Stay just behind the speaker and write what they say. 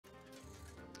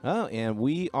Oh, and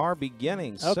we are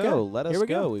beginning. Okay, So let us here we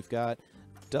go. go. We've got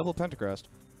double Pentagrast.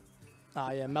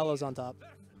 Ah, yeah, Melloh's on top.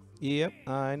 Yep,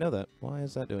 I know that. Why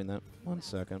is that doing that? 1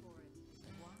 second.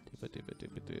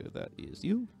 That is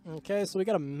you. Okay, so we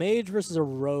got a mage versus a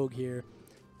rogue here.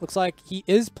 Looks like he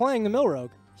is playing the mill rogue.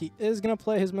 He is gonna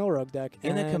play his mill rogue deck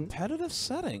In a competitive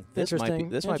setting. This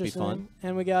might be fun.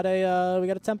 And we got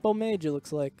a tempo mage. It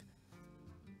looks like.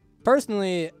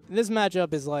 Personally, this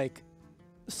matchup is like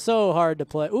so hard to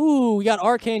play. Ooh, we got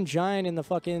Arcane Giant in the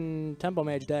fucking tempo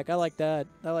mage deck. I like that.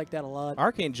 I like that a lot.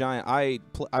 Arcane Giant, I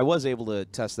was able to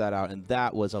test that out, and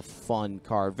that was a fun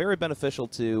card. Very beneficial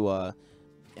to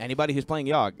anybody who's playing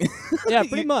Yogg. Yeah,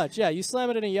 pretty much. Yeah, you slam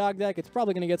it in a Yogg deck, it's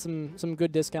probably going to get some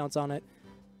good discounts on it.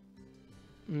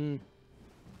 He's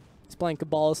playing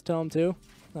Kabbalist Tome, too.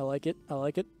 I like it. I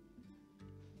like it.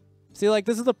 See, like,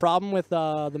 this is the problem with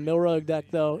the Mill Rogue deck,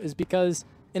 though, is because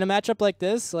in a matchup like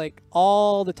this, like,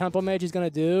 all the Tempo Mage is going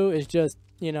to do is just,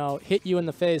 you know, hit you in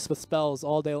the face with spells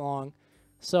all day long.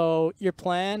 So your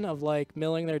plan of, like,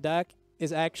 milling their deck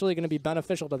is actually going to be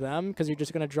beneficial to them because you're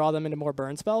just going to draw them into more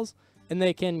burn spells. And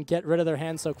they can get rid of their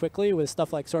hand so quickly with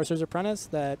stuff like Sorcerer's Apprentice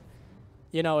that,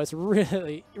 you know, it's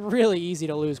really, really easy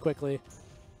to lose quickly.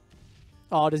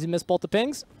 Oh, does he miss both the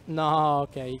pings? No,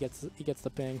 okay, he gets the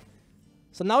ping.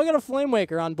 So now we got a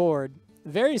Flamewaker on board.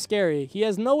 Very scary. He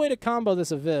has no way to combo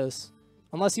this Abyss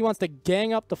unless he wants to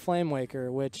gang up the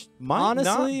Flamewaker, which might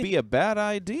honestly not be a bad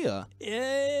idea.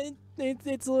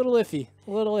 It's a little iffy.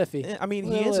 A little iffy. I mean,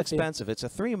 he is expensive. It's a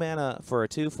 3 mana for a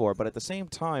 2/4, but at the same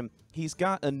time, he's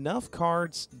got enough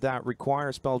cards that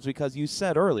require spells because you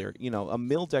said earlier, you know, a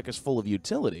mill deck is full of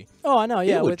utility. Oh, I know,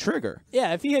 yeah. It would trigger.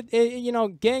 Yeah, if he had, you know,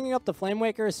 ganging up the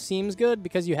Flamewaker seems good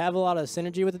because you have a lot of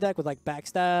synergy with the deck with, like,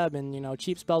 Backstab and, you know,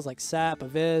 cheap spells like Sap,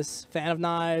 Abyss, Fan of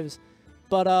Knives.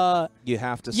 But, you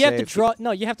have to you have to draw.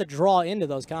 No, you have to draw into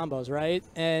those combos, right?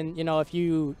 And, you know, if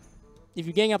you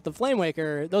gang up the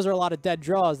Flamewaker, those are a lot of dead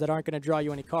draws that aren't going to draw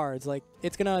you any cards. Like,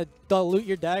 it's going to dilute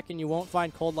your deck, and you won't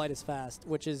find Cold Light as fast,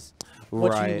 which is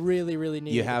what you really, really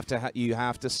need. You have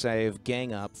to save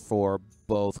gang up for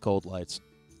both Cold Lights.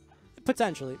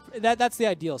 Potentially. That's the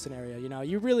ideal scenario, you know.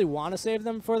 You really want to save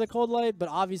them for the Cold Light, but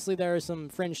obviously there are some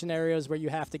fringe scenarios where you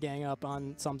have to gang up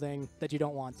on something that you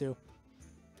don't want to.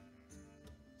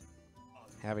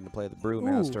 Having to play the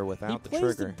Brewmaster without the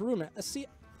trigger. The Brewmaster. See,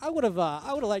 I would have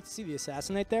liked to see the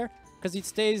Assassinate there because it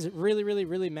stays really, really,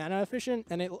 really mana efficient,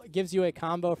 and it gives you a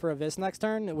combo for Abyss next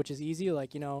turn, which is easy.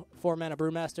 Like, you know, 4 mana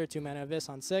Brewmaster, 2 mana Abyss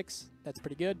on 6. That's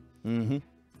pretty good. Mm-hmm.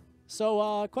 So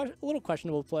a little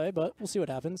questionable play, but we'll see what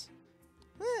happens.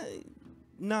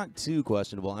 Not too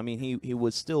questionable. I mean, he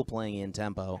was still playing in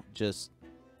tempo. Just,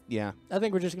 yeah. I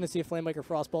think we're just going to see a Flamemaker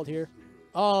Frostbolt here.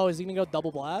 Oh, is he going to go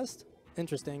Double Blast?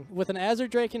 Interesting. With an Azure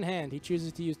Drake in hand, he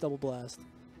chooses to use Double Blast.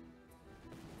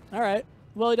 All right.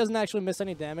 Well, he doesn't actually miss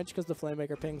any damage because the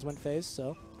Flamemaker pings went face,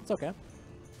 so it's okay.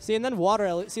 See, and then Water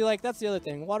Ellie. See, like, that's the other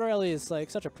thing. Water Ellie is, like,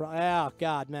 such a oh,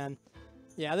 God, man.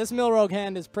 Yeah, this Mill Rogue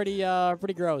hand is pretty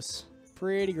gross.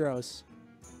 Pretty gross.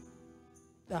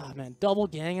 Ah, man. Double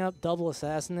Gang Up, double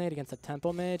Assassinate against a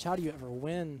Tempo Mage. How do you ever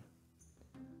win?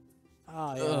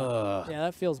 Oh, yeah. Ugh. Yeah,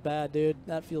 that feels bad, dude.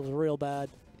 That feels real bad.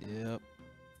 Yep.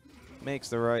 Makes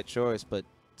the right choice, but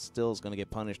still is going to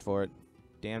get punished for it.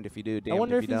 Damned if you do, damned if you don't. I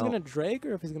wonder if he's going to Drake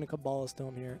or if he's going to Kabbalist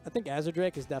Tome here. I think Azure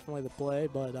Drake is definitely the play,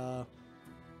 but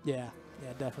yeah,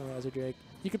 definitely Azure Drake.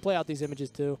 You could play out these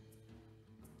images too.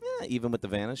 Yeah, even with the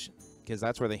Vanish, because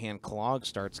that's where the hand clog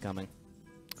starts coming.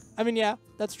 I mean, yeah,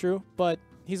 that's true, but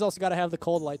he's also got to have the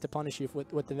Cold Light to punish you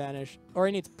with the Vanish, or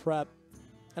he needs Prep.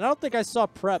 And I don't think I saw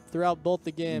Prep throughout both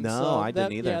the games. No, so I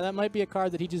didn't either. Yeah, that might be a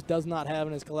card that he just does not have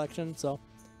in his collection. So,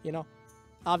 you know,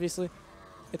 obviously,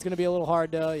 it's going to be a little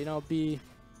hard to, you know,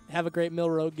 have a great Mill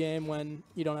Road game when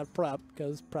you don't have Prep,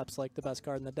 because Prep's like the best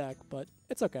card in the deck, but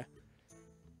it's okay.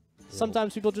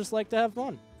 Sometimes people just like to have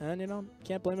fun, and, you know,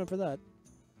 can't blame him for that.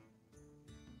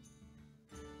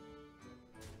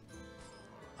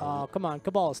 Oh, come on,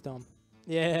 Kabbalist Tome.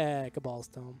 Yeah,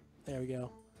 Kabbalist Tome. There we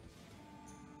go.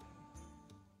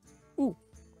 Ooh.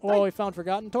 Oh, he found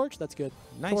Forgotten Torch? That's good.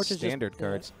 Nice Torch standard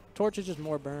cards. Yeah, Torch is just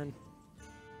more burn.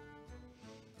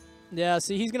 Yeah,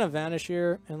 see, he's going to Vanish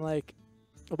here, and, like,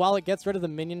 while it gets rid of the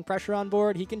minion pressure on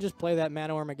board, he can just play that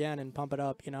Mana Worm again and pump it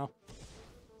up, you know?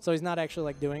 So he's not actually,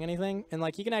 like, doing anything. And,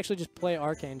 like, he can actually just play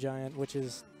Arcane Giant, which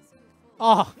is...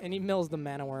 Oh, and he mills the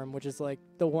Mana Worm, which is, like,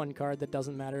 the one card that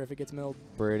doesn't matter if it gets milled.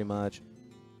 Pretty much.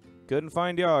 Couldn't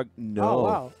find Yogg. No. Oh,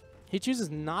 wow. He chooses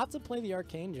not to play the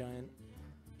Arcane Giant.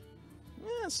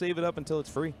 Yeah, save it up until it's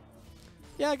free.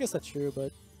 Yeah, I guess that's true,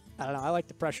 but I don't know. I like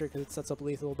the pressure because it sets up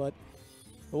lethal, but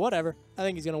But whatever. I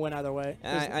think he's gonna win either way.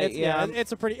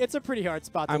 It's a pretty hard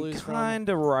spot to lose from. I'm kind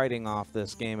of writing off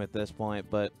this game at this point,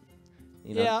 but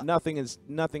you know, nothing is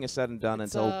said and done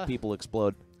until people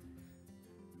explode.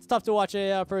 It's tough to watch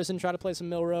a person try to play some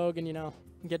Mill Rogue and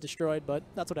get destroyed, but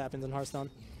that's what happens in Hearthstone.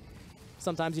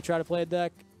 Sometimes you try to play a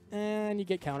deck and you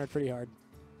get countered pretty hard.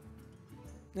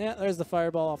 Yeah, there's the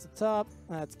fireball off the top.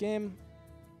 That's game.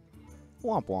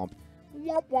 Womp womp.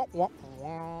 Womp womp womp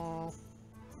womp.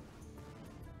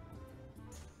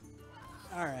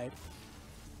 All right.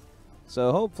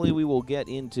 So hopefully we will get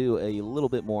into a little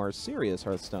bit more serious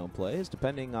Hearthstone plays,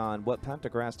 depending on what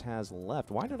Pentagrast has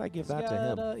left. Why did I give that to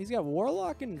him? He's got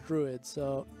Warlock and Druid,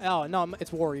 so... Oh, no,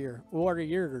 it's Warrior.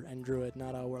 Warrior and Druid,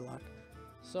 not Warlock.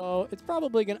 So it's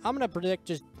probably going to... I'm going to predict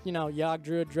just, Yogg,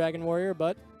 Druid, Dragon, Warrior,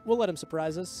 but we'll let him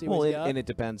surprise us, see what he's got. And it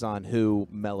depends on who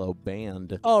Melloh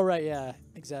banned. Oh, right, yeah,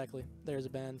 exactly. There's a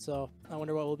ban, so I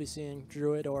wonder what we'll be seeing,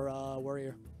 Druid or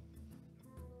Warrior.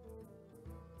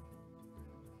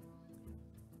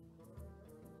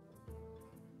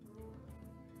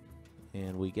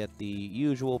 And we get the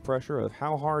usual pressure of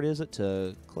how hard is it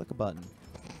to click a button.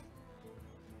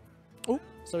 Ooh,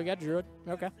 so we got Druid.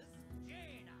 Okay.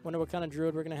 Wonder what kind of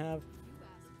Druid we're going to have.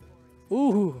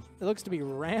 Ooh, it looks to be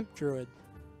Ramp Druid.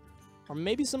 Or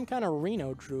maybe some kind of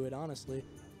Reno Druid, honestly.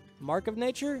 Mark of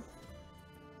Nature?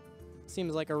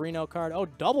 Seems like a Reno card. Oh,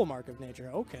 double Mark of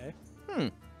Nature. Okay.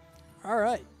 All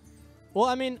right. Well,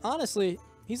 I mean, honestly,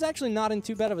 he's actually not in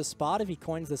too bad of a spot if he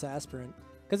coins this Aspirant.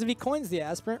 Because if he coins the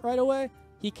Aspirant right away,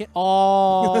 he can...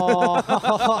 Oh!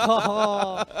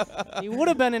 He would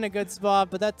have been in a good spot,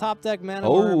 but that top deck mana...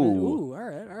 Ooh, all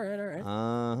right.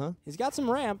 Uh-huh. He's got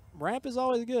some ramp. Ramp is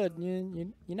always good.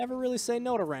 You never really say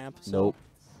no to ramp. So. Nope.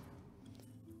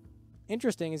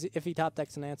 Interesting is if he top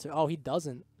decks an answer. Oh, he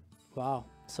doesn't. Wow.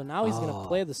 So now he's going to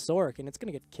play the Sork, and it's going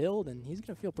to get killed, and he's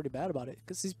going to feel pretty bad about it.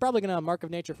 Because he's probably going to Mark of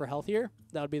Nature for health here.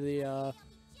 That would be the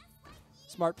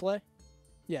smart play.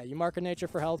 Yeah, you Mark of Nature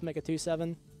for health, make a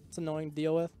 2/7. It's annoying to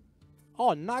deal with.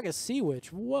 Oh, Naga Sea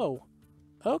Witch. Whoa.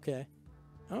 Okay.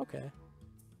 Okay.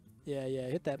 Yeah,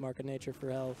 hit that Mark of Nature for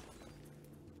health.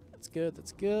 That's good,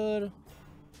 that's good.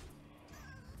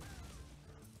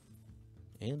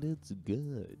 And it's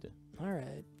good. All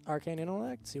right. Arcane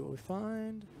Intellect, see what we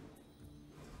find.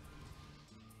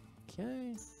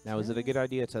 Okay. Now, is it a good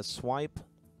idea to swipe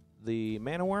the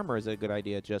Mana Worm, or is it a good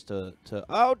idea just to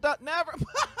oh, never!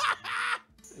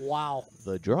 Wow.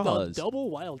 The draws. The double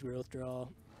Wild Growth draw.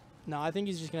 No, I think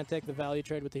he's just going to take the value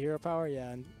trade with the hero power,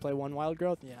 and play one Wild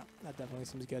Growth. Yeah, that definitely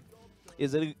seems good.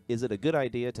 Is it a good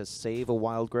idea to save a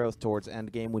Wild Growth towards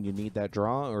endgame when you need that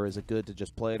draw, or is it good to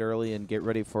just play it early and get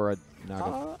ready for a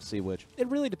Naga Sea Witch? It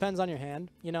really depends on your hand,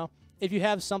 If you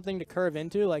have something to curve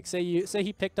into, like say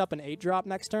he picked up an 8-drop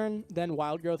next turn, then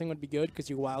Wild Growthing would be good because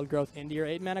you Wild Growth into your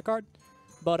 8-mana card.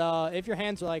 But if your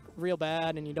hands are like real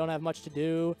bad and you don't have much to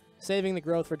do, saving the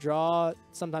growth for draw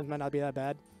sometimes might not be that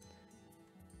bad.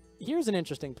 Here's an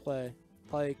interesting play.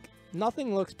 Like,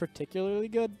 nothing looks particularly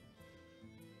good.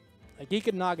 Like, he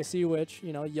could Naga Sea Witch,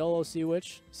 YOLO Sea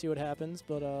Witch, see what happens.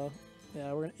 But,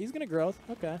 yeah, he's going to growth.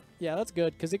 Okay. Yeah, that's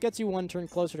good, because it gets you one turn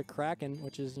closer to Kraken,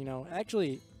 which is,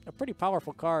 actually a pretty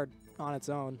powerful card on its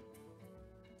own.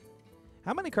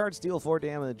 How many cards deal 4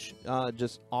 damage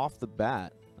just off the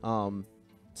bat?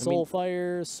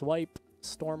 Soulfire, Swipe,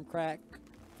 Stormcrack.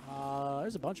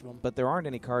 There's a bunch of them. But there aren't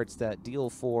any cards that deal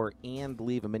 4 and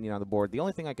leave a minion on the board. The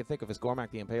only thing I can think of is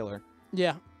Gormak the Impaler.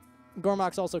 Yeah.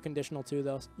 Gormak's also conditional, too,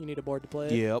 though. You need a board to play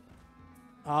it. Yep.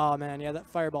 Oh, man, yeah, that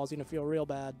Fireball's going to feel real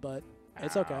bad, but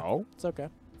it's okay. Ow. It's okay.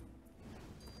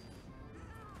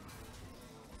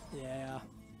 Yeah.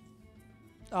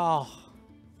 Oh,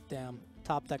 damn.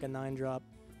 Top deck a 9-drop.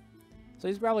 So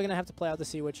he's probably going to have to play out the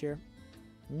Sea Witch here.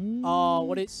 Oh,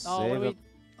 what do we...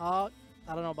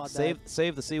 I don't know about that.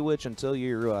 Save the Sea Witch until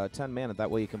you're 10 mana. That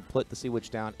way you can put the Sea Witch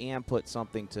down and put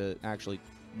something to actually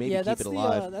maybe keep it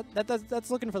alive.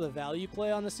 That's looking for the value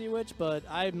play on the Sea Witch, but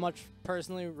I much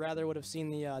personally rather would have seen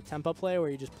the Tempo play where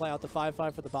you just play out the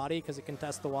 5/5 for the body because it can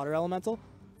test the Water Elemental.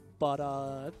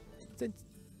 But there's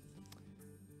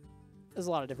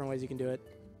a lot of different ways you can do it.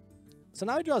 So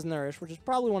now he draws Nourish, which is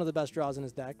probably one of the best draws in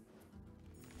his deck.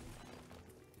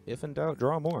 If in doubt,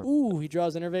 draw more. Ooh, he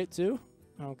draws Innervate too.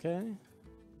 Okay.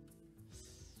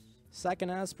 Second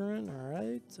Aspirant. All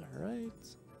right.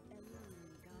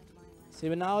 See,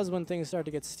 but now is when things start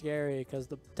to get scary because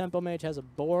the Tempo Mage has a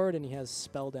board and he has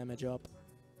spell damage up.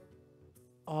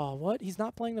 Oh, what? He's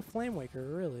not playing the Flame Waker,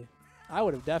 really. I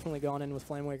would have definitely gone in with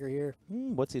Flame Waker here.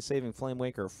 What's he saving Flame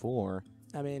Waker for?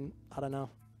 I mean, I don't know.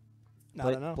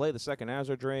 I don't know. Play the second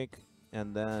Azure Drake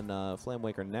and then Flame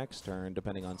Waker next turn,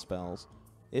 depending on spells.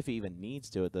 if he even needs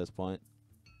to at this point.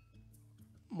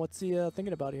 What's he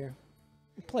thinking about here?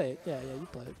 Play it. Yeah, you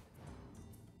play it.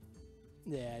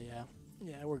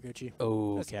 Yeah, we're Gucci.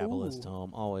 Oh, Capitalist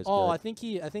Tome, always Oh, good.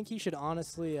 I think he should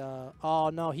honestly. Oh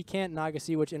no, he can't Naga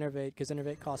Sea-Witch Innervate because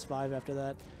Innervate costs 5 after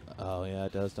that. Oh yeah,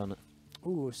 it does, doesn't it?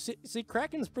 Ooh, see,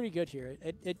 Kraken's pretty good here.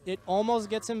 It almost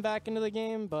gets him back into the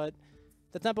game, but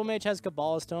the Temple Mage has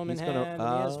Kabbalist Tome in hand. And he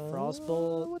has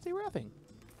Frostbolt. What's he reffing?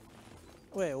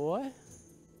 Wait, what?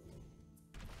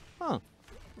 Huh?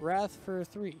 Wrath for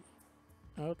 3.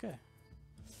 Okay.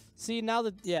 See, now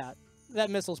that, yeah, that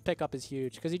Missiles pickup is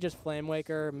huge because he just Flame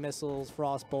Waker, Missiles,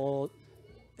 Frostbolt,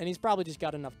 and he's probably just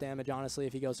got enough damage, honestly,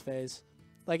 if he goes phase.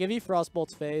 Like, if he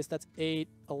Frostbolts phase, that's 8,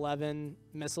 11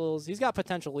 Missiles. He's got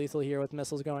potential lethal here with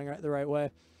Missiles going the right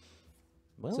way.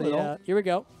 Well, So, yeah, here we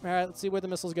go. All right, let's see where the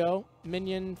Missiles go.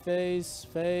 Minion, phase,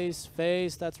 phase,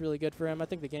 phase. That's really good for him. I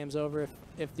think the game's over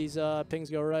if these pings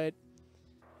go right.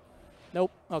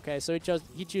 Nope. Okay, so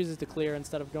he chooses to clear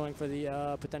instead of going for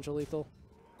the potential lethal.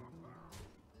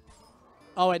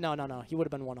 Oh, wait, no. He would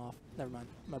have been 1 off. Never mind.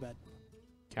 My bad.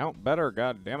 count better,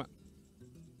 god damn it.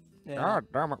 Yeah. God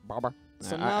damn it, Bobber.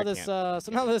 So Nah,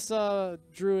 now this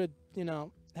druid, you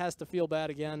know, has to feel bad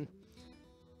again.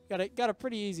 Got a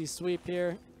pretty easy sweep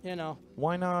here, you know.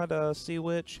 Why not Sea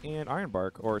Witch and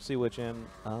Ironbark, or Sea Witch and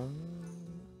I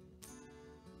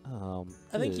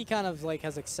think he kind of like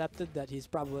has accepted that he's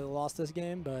probably lost this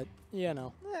game, but you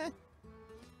know.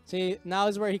 See, now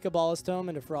is where he Kabbalist Tome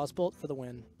into Frostbolt for the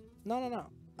win. No.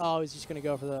 Oh, he's just gonna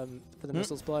go for the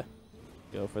missiles play.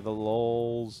 Go for the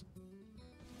lols.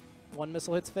 1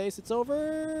 missile hits face. It's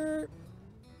over.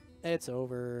 It's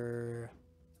over.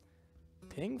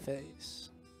 Ping face.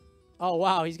 Oh,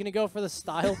 wow. He's going to go for the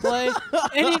style play.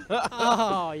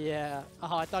 Oh, yeah.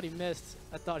 Oh, I thought he missed.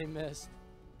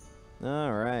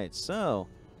 All right, so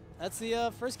That's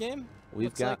the first game. we've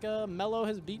Looks got like Melloh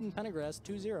has beaten Pentagrast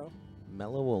 2-0.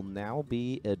 Melloh will now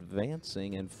be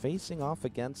advancing and facing off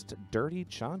against Dirty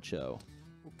Chancho.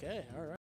 Okay, all right.